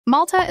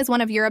Malta is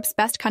one of Europe's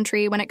best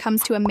countries when it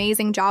comes to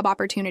amazing job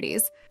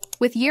opportunities.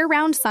 With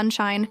year-round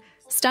sunshine,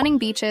 stunning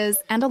beaches,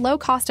 and a low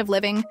cost of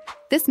living,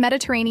 this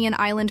Mediterranean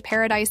island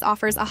paradise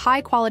offers a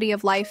high quality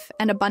of life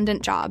and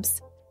abundant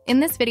jobs. In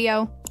this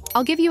video,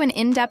 I'll give you an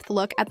in-depth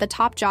look at the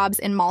top jobs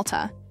in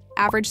Malta,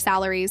 average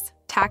salaries,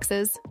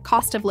 taxes,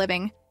 cost of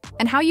living,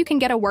 and how you can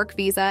get a work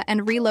visa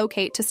and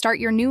relocate to start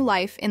your new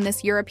life in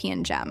this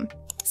European gem.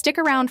 Stick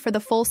around for the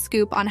full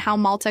scoop on how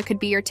Malta could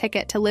be your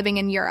ticket to living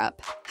in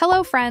Europe.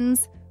 Hello,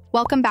 friends!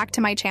 Welcome back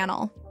to my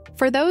channel.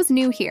 For those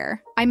new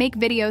here, I make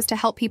videos to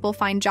help people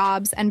find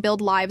jobs and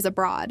build lives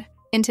abroad.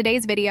 In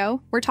today's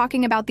video, we're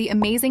talking about the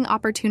amazing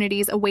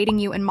opportunities awaiting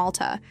you in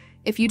Malta.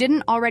 If you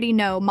didn't already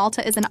know,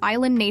 Malta is an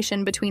island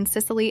nation between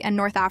Sicily and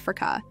North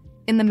Africa,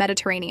 in the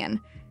Mediterranean.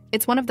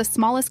 It's one of the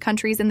smallest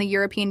countries in the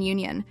European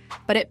Union,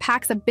 but it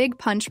packs a big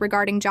punch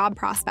regarding job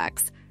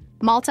prospects.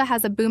 Malta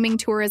has a booming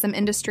tourism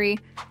industry,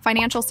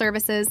 financial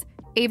services,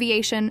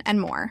 aviation, and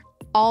more,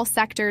 all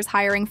sectors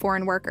hiring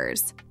foreign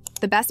workers.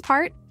 The best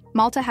part?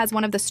 Malta has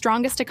one of the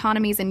strongest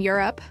economies in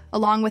Europe,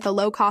 along with a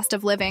low cost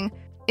of living.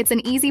 It's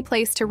an easy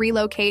place to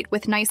relocate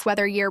with nice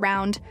weather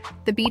year-round.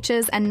 The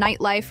beaches and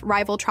nightlife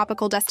rival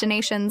tropical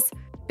destinations.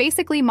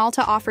 Basically,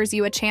 Malta offers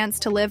you a chance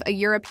to live a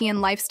European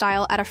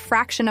lifestyle at a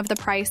fraction of the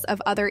price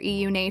of other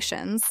EU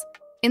nations.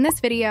 In this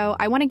video,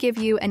 I want to give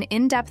you an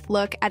in-depth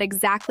look at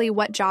exactly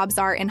what jobs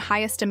are in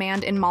highest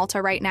demand in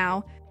Malta right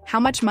now, how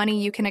much money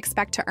you can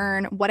expect to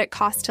earn, what it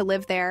costs to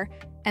live there,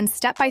 and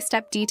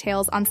step-by-step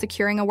details on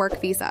securing a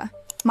work visa.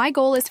 My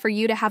goal is for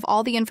you to have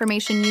all the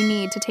information you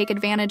need to take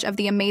advantage of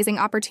the amazing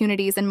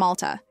opportunities in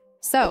Malta.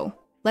 So,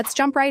 let's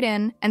jump right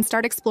in and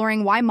start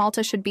exploring why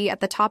Malta should be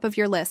at the top of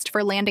your list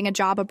for landing a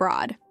job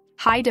abroad.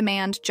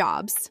 High-demand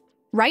jobs.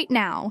 Right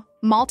now,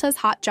 Malta's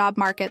hot job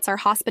markets are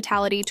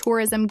hospitality,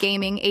 tourism,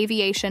 gaming,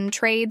 aviation,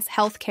 trades,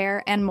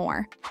 healthcare, and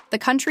more. The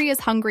country is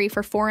hungry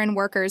for foreign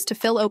workers to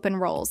fill open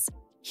roles.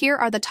 Here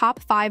are the top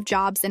 5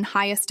 jobs in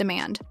highest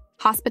demand.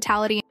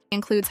 Hospitality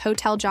includes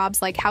hotel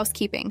jobs like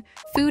housekeeping,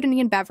 food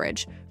and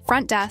beverage,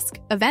 front desk,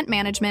 event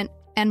management,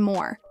 and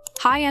more.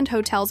 High-end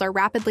hotels are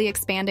rapidly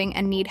expanding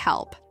and need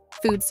help.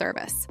 Food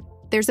service.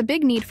 There's a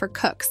big need for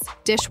cooks,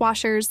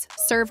 dishwashers,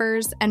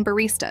 servers, and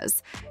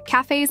baristas.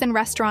 Cafes and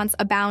restaurants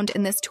abound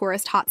in this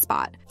tourist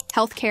hotspot.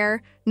 Healthcare,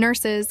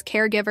 nurses,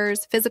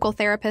 caregivers, physical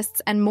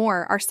therapists, and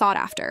more are sought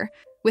after.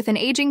 With an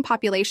aging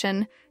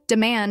population,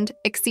 demand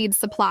exceeds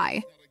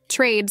supply.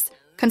 Trades.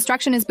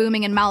 Construction is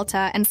booming in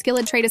Malta, and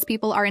skilled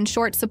tradespeople are in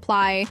short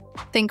supply.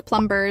 Think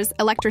plumbers,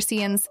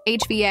 electricians,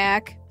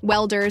 HVAC,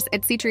 welders,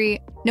 etc.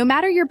 No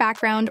matter your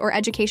background or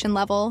education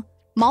level,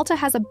 Malta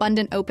has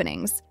abundant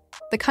openings.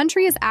 The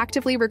country is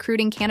actively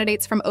recruiting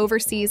candidates from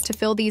overseas to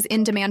fill these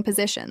in-demand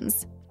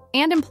positions.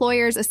 And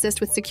employers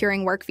assist with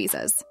securing work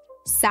visas.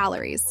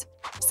 Salaries.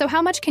 So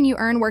how much can you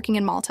earn working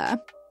in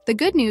Malta? The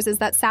good news is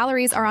that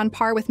salaries are on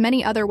par with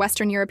many other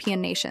Western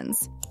European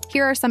nations.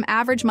 Here are some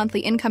average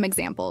monthly income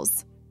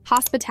examples.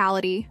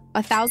 Hospitality,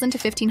 1,000 to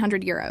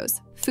 1,500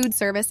 euros. Food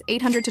service,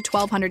 800 to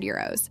 1,200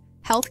 euros.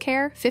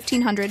 Healthcare,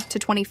 1,500 to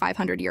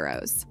 2,500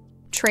 euros.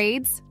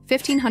 Trades,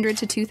 1,500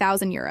 to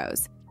 2,000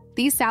 euros.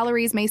 These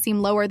salaries may seem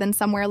lower than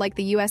somewhere like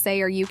the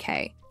USA or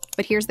UK,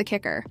 but here's the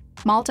kicker.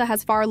 Malta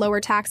has far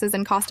lower taxes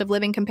and cost of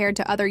living compared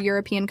to other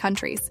European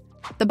countries.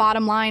 The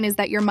bottom line is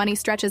that your money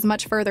stretches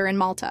much further in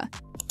Malta.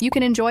 You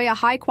can enjoy a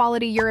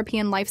high-quality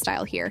European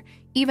lifestyle here,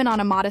 even on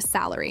a modest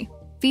salary.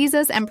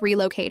 Visas and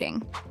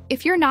relocating.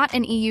 If you're not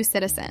an EU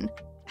citizen,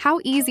 how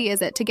easy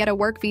is it to get a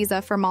work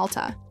visa for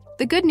Malta?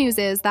 The good news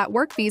is that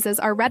work visas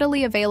are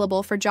readily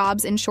available for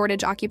jobs in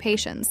shortage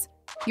occupations.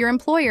 Your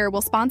employer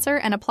will sponsor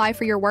and apply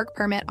for your work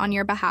permit on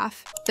your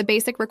behalf. The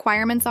basic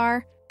requirements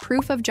are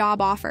proof of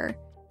job offer,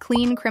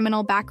 clean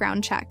criminal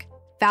background check,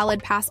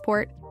 valid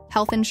passport,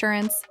 health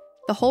insurance.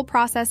 The whole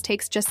process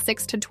takes just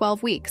 6 to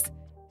 12 weeks,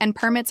 and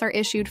permits are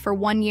issued for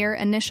 1 year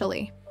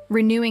initially.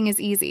 Renewing is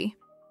easy.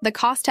 The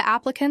cost to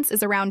applicants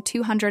is around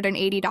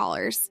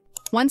 $280.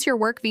 Once your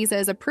work visa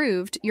is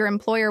approved, your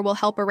employer will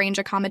help arrange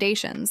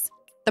accommodations.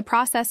 The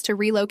process to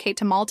relocate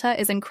to Malta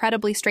is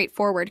incredibly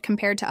straightforward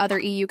compared to other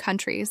EU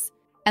countries,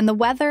 and the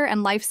weather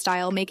and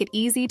lifestyle make it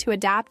easy to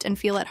adapt and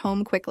feel at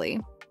home quickly.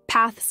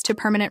 Paths to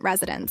permanent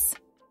residence.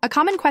 A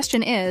common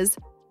question is,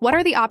 what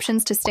are the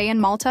options to stay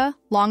in Malta,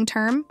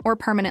 long-term or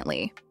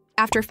permanently?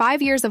 After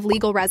 5 years of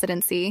legal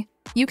residency,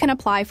 you can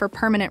apply for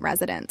permanent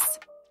residence.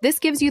 This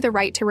gives you the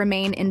right to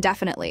remain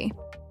indefinitely.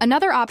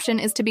 Another option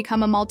is to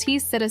become a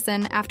Maltese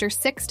citizen after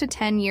 6 to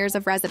 10 years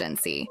of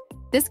residency.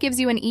 This gives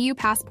you an EU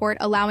passport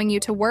allowing you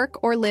to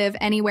work or live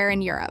anywhere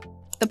in Europe.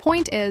 The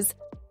point is,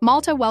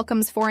 Malta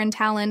welcomes foreign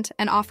talent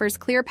and offers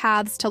clear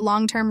paths to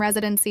long-term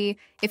residency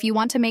if you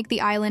want to make the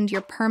island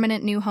your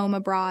permanent new home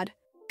abroad.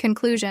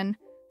 Conclusion.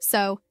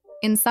 So,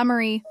 in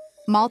summary,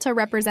 Malta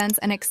represents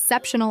an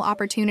exceptional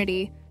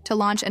opportunity to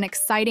launch an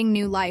exciting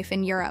new life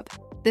in Europe.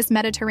 This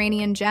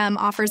Mediterranean gem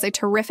offers a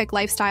terrific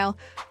lifestyle,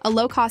 a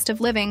low cost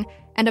of living,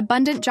 and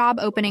abundant job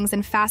openings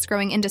in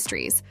fast-growing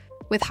industries.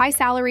 With high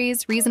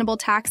salaries, reasonable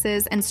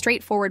taxes, and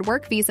straightforward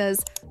work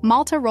visas,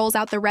 Malta rolls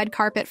out the red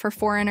carpet for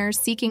foreigners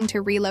seeking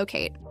to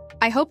relocate.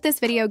 I hope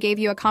this video gave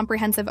you a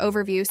comprehensive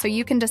overview so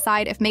you can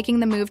decide if making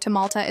the move to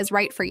Malta is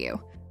right for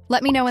you.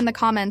 Let me know in the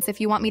comments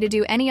if you want me to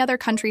do any other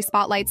country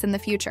spotlights in the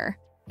future.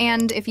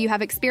 And if you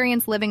have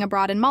experience living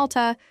abroad in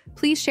Malta,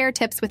 please share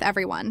tips with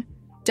everyone.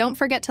 Don't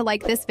forget to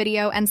like this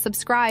video and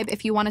subscribe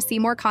if you want to see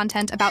more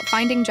content about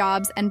finding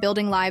jobs and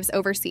building lives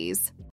overseas.